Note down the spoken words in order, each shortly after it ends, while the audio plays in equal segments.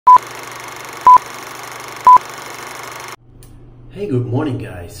Hey, good morning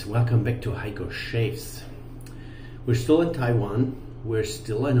guys. Welcome back to Heiko Shaves. We're still in Taiwan. We're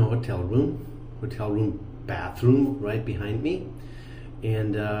still in a hotel room bathroom right behind me.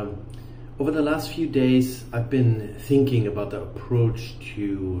 And over the last few days, I've been thinking about the approach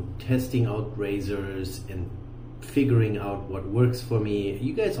to testing out razors and figuring out what works for me.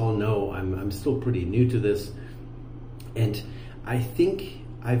 You guys all know I'm still pretty new to this. And I think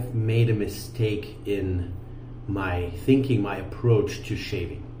I've made a mistake in my approach to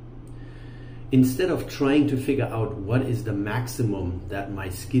shaving. Instead of trying to figure out what is the maximum that my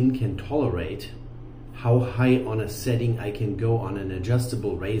skin can tolerate, how high on a setting I can go on an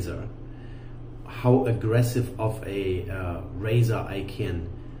adjustable razor, how aggressive of a razor I can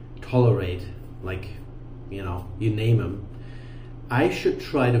tolerate, like, you name them, I should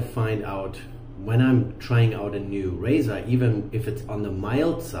try to find out when I'm trying out a new razor, even if it's on the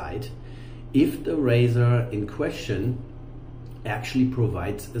mild side, if the razor in question actually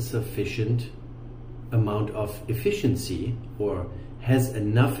provides a sufficient amount of efficiency or has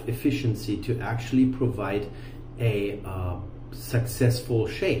enough efficiency to actually provide a successful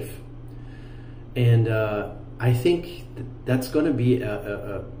shave. And I think that's going to be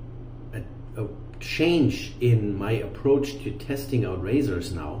a change in my approach to testing out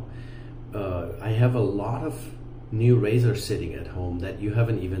razors now. I have a lot of new razors sitting at home that you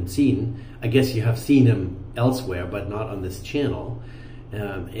haven't even seen. I guess you have seen them elsewhere, but not on this channel.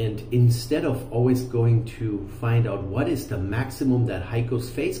 And instead of always going to find out what is the maximum that Heiko's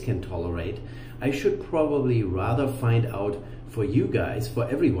face can tolerate, I should probably rather find out for you guys, for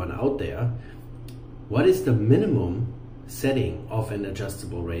everyone out there, what is the minimum setting of an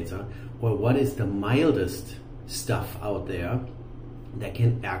adjustable razor, or what is the mildest stuff out there that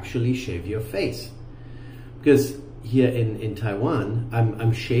can actually shave your face. Because here in Taiwan,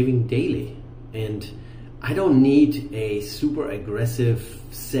 I'm shaving daily, and I don't need a super aggressive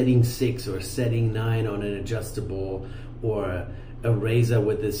setting 6 or setting 9 on an adjustable, or a razor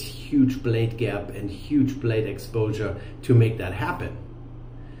with this huge blade gap and huge blade exposure to make that happen.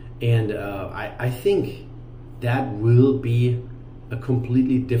 And I think that will be a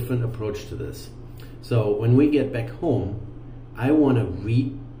completely different approach to this. So when we get back home, I want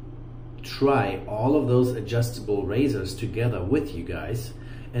to try all of those adjustable razors together with you guys,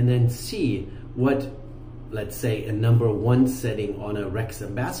 and then see what, let's say, a #1 setting on a Rex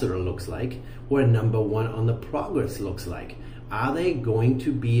Ambassador looks like, or a #1 on the Progress looks like. Are they going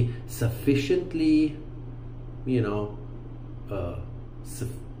to be sufficiently,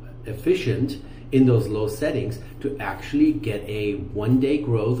 efficient in those low settings to actually get a 1-day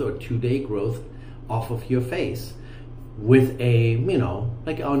growth or 2-day growth off of your face with a,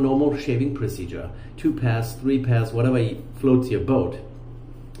 like our normal shaving procedure, 2 pass, 3 pass, whatever floats your boat.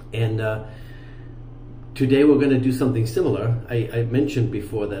 And today we're going to do something similar. I mentioned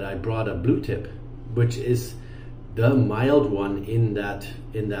before that I brought a Blue Tip, which is the mild one in that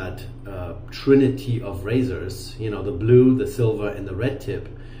trinity of razors, the blue, the silver, and the red tip.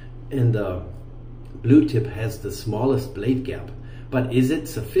 And the Blue Tip has the smallest blade gap, but is it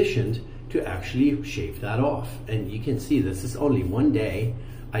sufficient to actually shave that off? And you can see this is only 1 day.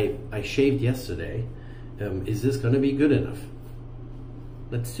 I shaved yesterday. Is this going to be good enough?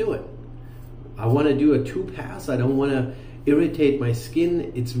 Let's do it. I want to do a 2 pass. I don't want to irritate my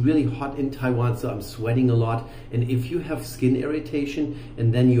skin. It's really hot in Taiwan, so I'm sweating a lot. And if you have skin irritation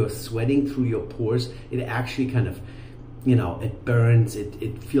and then you're sweating through your pores, it actually kind of, it burns,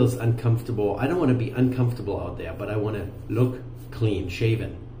 it feels uncomfortable. I don't want to be uncomfortable out there, but I want to look clean,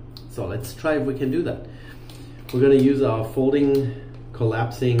 shaven. So let's try if we can do that. We're going to use our folding,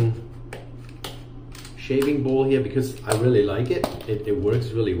 collapsing shaving bowl here because I really like it. It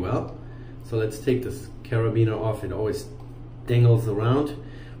works really well. So let's take this carabiner off. It always dangles around.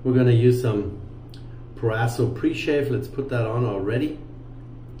 We're going to use some Paraso pre-shave. Let's put that on already.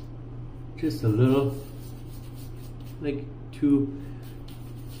 Just a little, like 2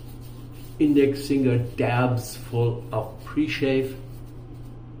 index finger dabs full of pre-shave.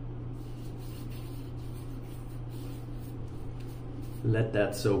 Let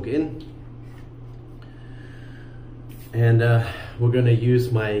that soak in. And we're going to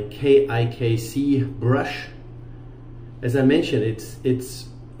use my KIKC brush. As I mentioned, it's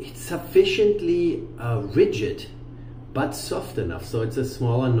sufficiently rigid but soft enough, so it's a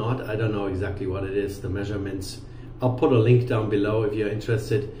smaller knot. I don't know exactly what it is, the measurements. I'll put a link down below if you're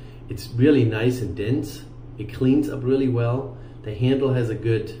interested. It's really nice and dense. It cleans up really well. The handle has a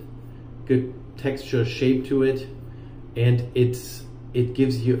good texture, shape to it, and it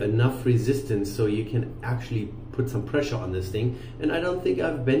gives you enough resistance so you can actually put some pressure on this thing. And I don't think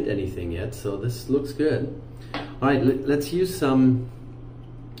I've bent anything yet, so this looks good. All right, let's use some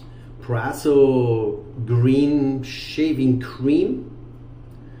Praso green shaving cream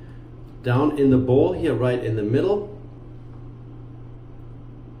down in the bowl here, right in the middle.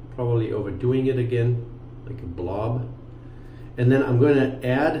 Probably overdoing it again, like a blob. And then I'm going to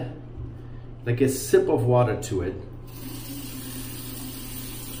add like a sip of water to it.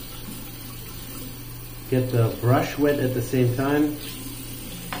 Get the brush wet at the same time.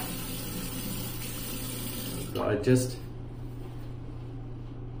 So I just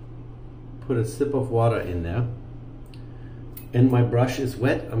put a sip of water in there. And my brush is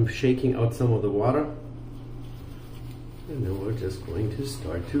wet. I'm shaking out some of the water. And then we're just going to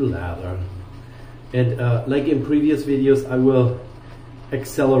start to lather. And like in previous videos, I will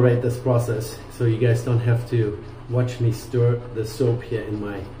accelerate this process so you guys don't have to watch me stir the soap here in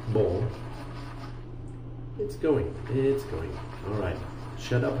my bowl. It's going, it's going. All right,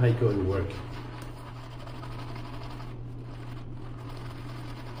 shut up, Heiko, and work.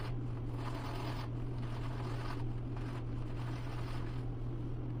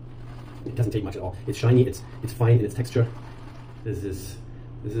 It doesn't take much at all. It's shiny, it's fine in its texture. This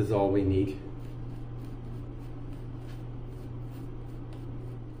is all we need.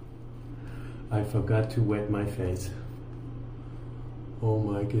 I forgot to wet my face. Oh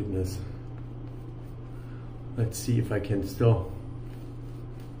my goodness. Let's see if I can still.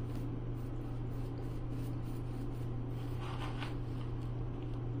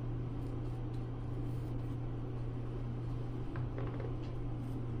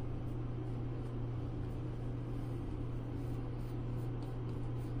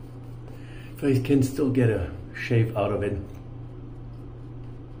 If I can still get a shave out of it.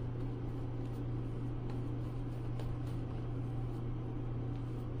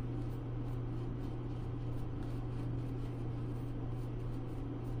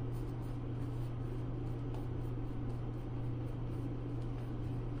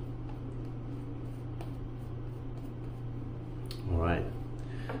 Alright,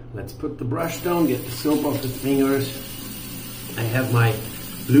 let's put the brush down, get the soap off the fingers. I have my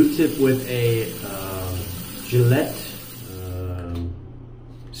blue tip with a Gillette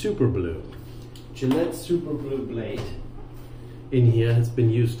Super Blue. Gillette Super Blue blade in here, has been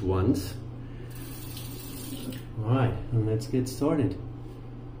used once. Alright, and let's get started.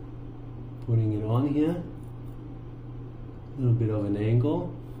 Putting it on here, a little bit of an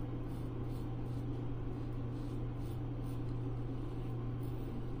angle.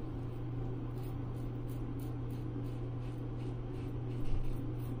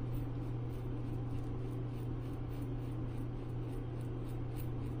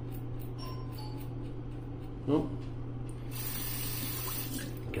 Oh,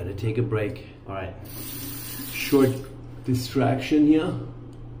 gotta take a break. All right, short distraction here.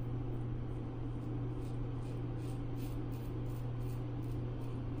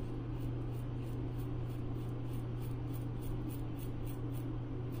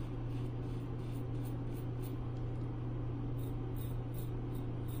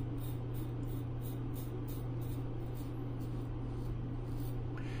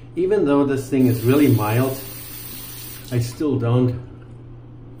 Even though this thing is really mild, I still don't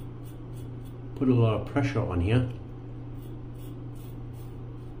put a lot of pressure on here.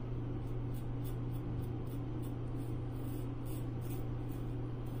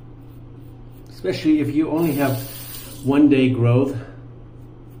 Especially if you only have 1 day growth.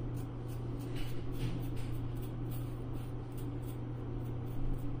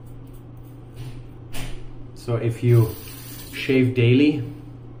 So if you shave daily,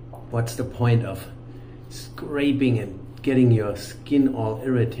 what's the point of scraping and getting your skin all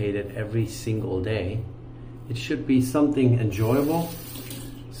irritated every single day? It should be something enjoyable,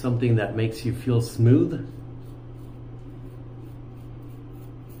 something that makes you feel smooth.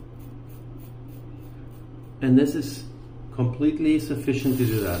 And this is completely sufficient to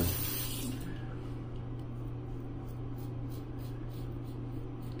do that.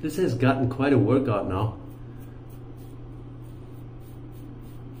 This has gotten quite a workout now.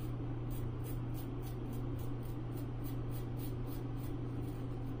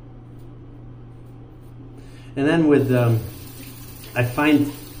 And then with, I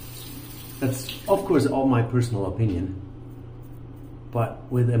find, that's of course all my personal opinion, but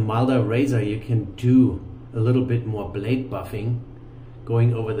with a milder razor you can do a little bit more blade buffing,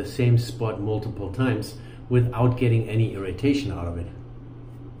 going over the same spot multiple times without getting any irritation out of it.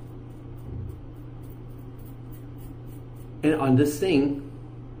 And on this thing,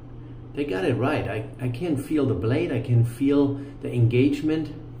 they got it right. I can feel the blade, I can feel the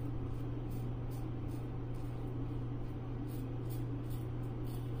engagement.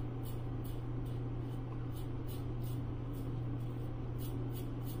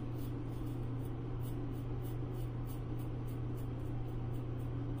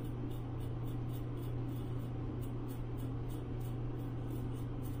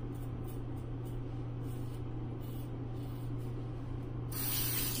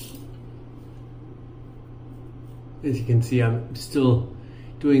 As you can see, I'm still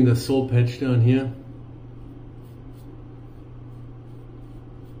doing the soul patch down here.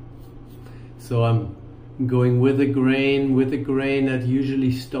 So I'm going with the grain that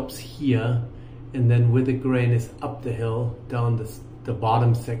usually stops here, and then with the grain is up the hill, down the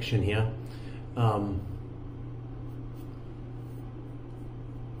bottom section here.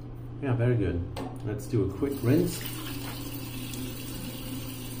 Yeah, very good. Let's do a quick rinse.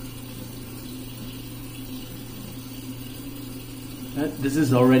 This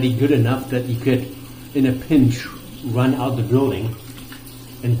is already good enough that you could, in a pinch, run out the building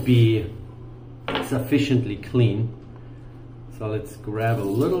and be sufficiently clean. So let's grab a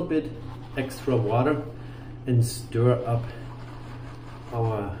little bit extra water and stir up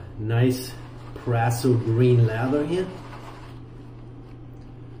our nice Praso green lather here.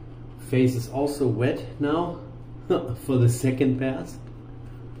 Face is also wet now for the second pass.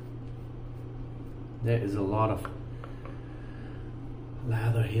 There is a lot of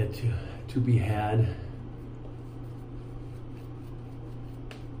lather here to be had.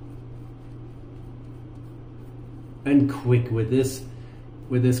 And quick with this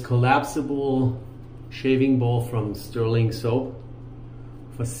collapsible shaving bowl from Sterling Soap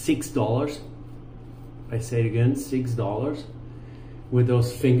for $6. I say it again, $6. With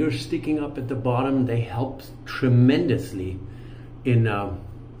those fingers sticking up at the bottom, they help tremendously in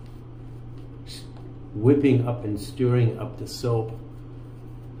whipping up and stirring up the soap,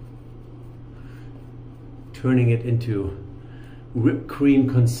 turning it into whipped cream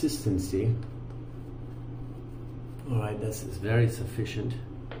consistency. All right, this is very sufficient.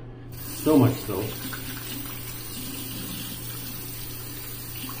 So much so.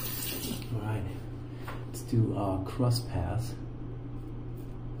 All right, let's do a crust pass.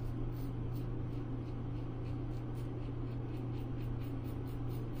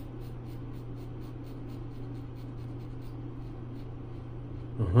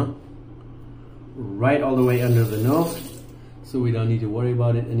 Right all the way under the nose, so we don't need to worry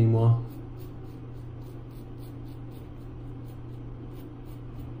about it anymore.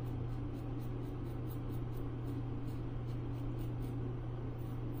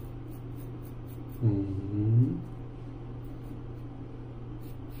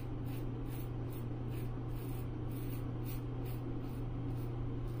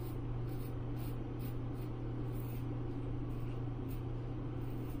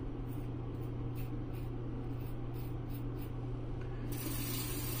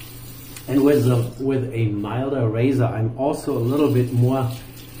 And with a milder razor, I'm also a little bit more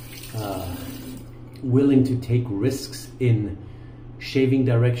willing to take risks in shaving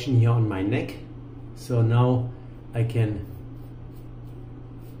direction here on my neck. So now I can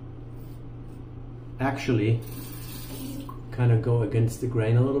actually kind of go against the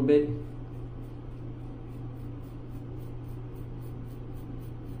grain a little bit.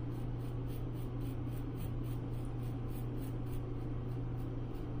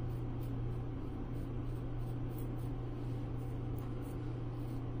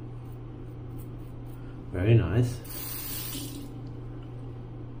 Very nice.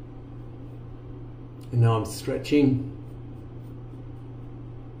 And now I'm stretching.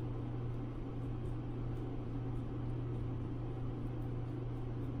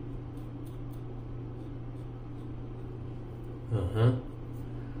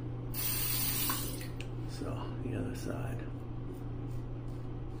 So the other side.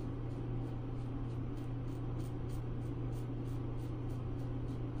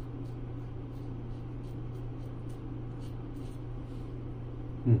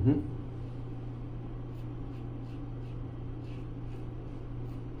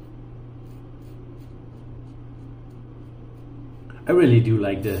 I really do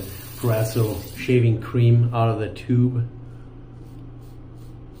like the Praso shaving cream out of the tube.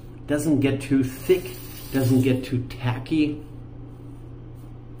 Doesn't get too thick, doesn't get too tacky.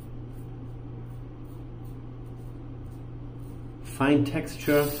 Fine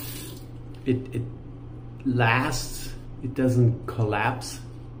texture, it lasts, it doesn't collapse.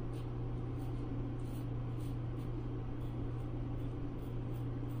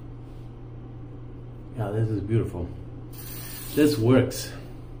 Yeah, this is beautiful. This works.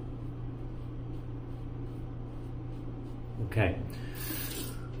 Okay.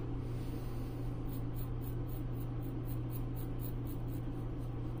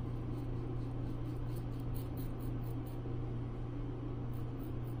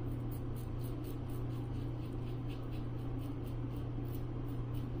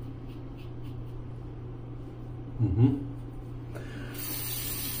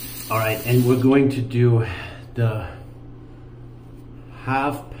 All right, and we're going to do the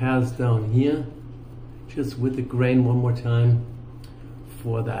half pass down here, just with the grain one more time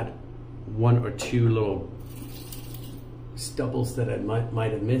for that 1 or 2 little stubbles that I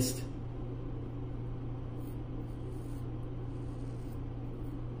might have missed.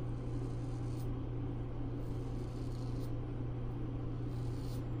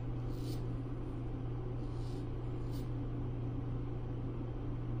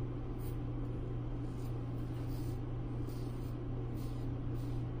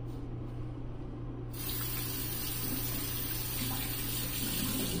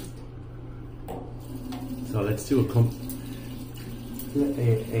 So let's do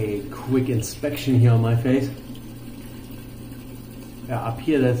a quick inspection here on my face. Yeah, up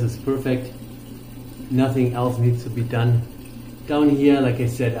here this is perfect. Nothing else needs to be done. Down here, like I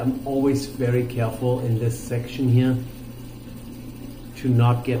said, I'm always very careful in this section here to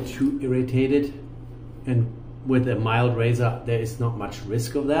not get too irritated. And with a mild razor, there is not much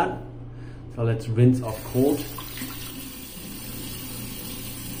risk of that. So let's rinse off cold.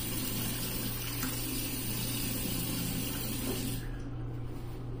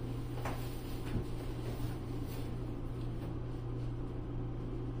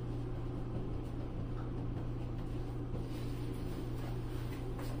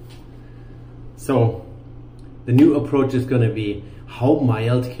 So the new approach is going to be, how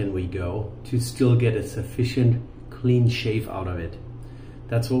mild can we go to still get a sufficient clean shave out of it?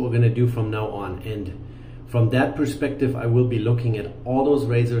 That's what we're going to do from now on. And from that perspective, I will be looking at all those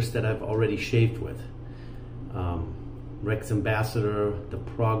razors that I've already shaved with. Rex Ambassador, the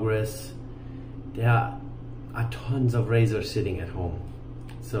Progress. There are tons of razors sitting at home.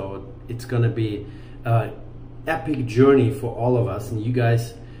 So it's going to be an epic journey for all of us. And you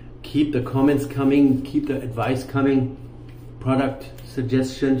guys, keep the comments coming, keep the advice coming, product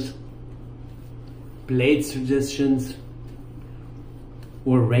suggestions, blade suggestions,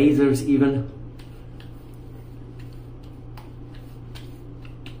 or razors even.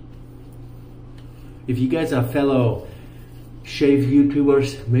 If you guys are fellow shave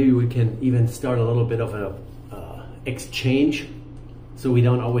YouTubers, maybe we can even start a little bit of a exchange, so we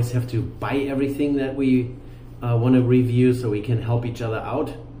don't always have to buy everything that we want to review, so we can help each other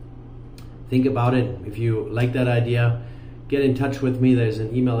out. Think about it. If you like that idea, get in touch with me. There's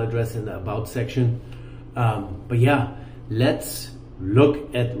an email address in the About section. But yeah, let's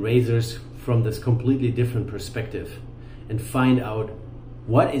look at razors from this completely different perspective and find out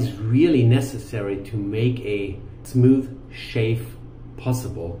what is really necessary to make a smooth shave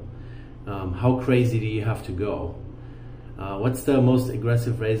possible. How crazy do you have to go? What's the most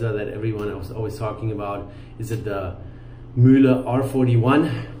aggressive razor that everyone is always talking about? Is it the Mühle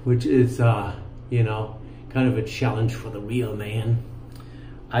R41, which is, you know, kind of a challenge for the real man?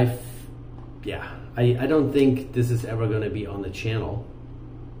 I don't think this is ever going to be on the channel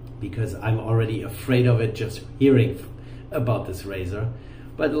because I'm already afraid of it just hearing about this razor.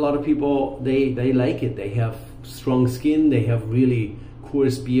 But a lot of people, they like it. They have strong skin, they have really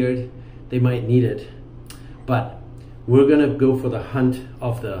coarse beard, they might need it. But we're gonna go for the hunt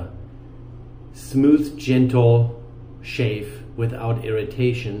of the smooth, gentle shave without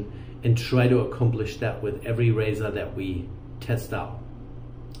irritation and try to accomplish that with every razor that we test out.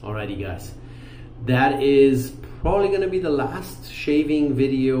 Alrighty guys, that is probably gonna be the last shaving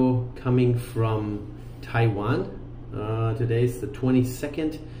video coming from Taiwan. Today's the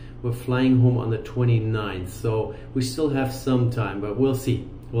 22nd. We're flying home on the 29th, so we still have some time, but we'll see.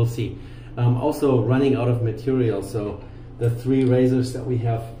 We'll see. Also running out of material, so the 3 razors that we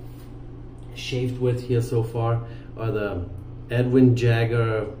have shaved with here so far are the Edwin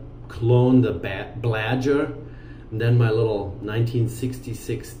Jagger clone, the Bladger, and then my little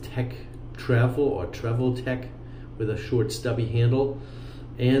 1966 Tech Travel or Travel Tech with a short stubby handle,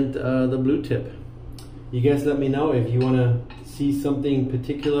 and the Blue Tip. You guys let me know if you want to see something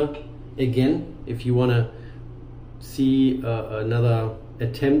particular again, if you want to see another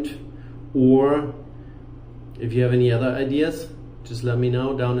attempt, or if you have any other ideas, just let me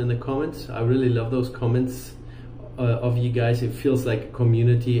know down in the comments. I really love those comments of you guys. It feels like a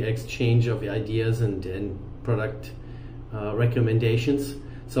community exchange of ideas and product recommendations.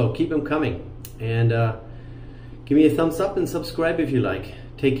 So keep them coming, and give me a thumbs up and subscribe if you like.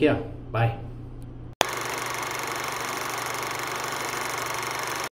 Take care. Bye.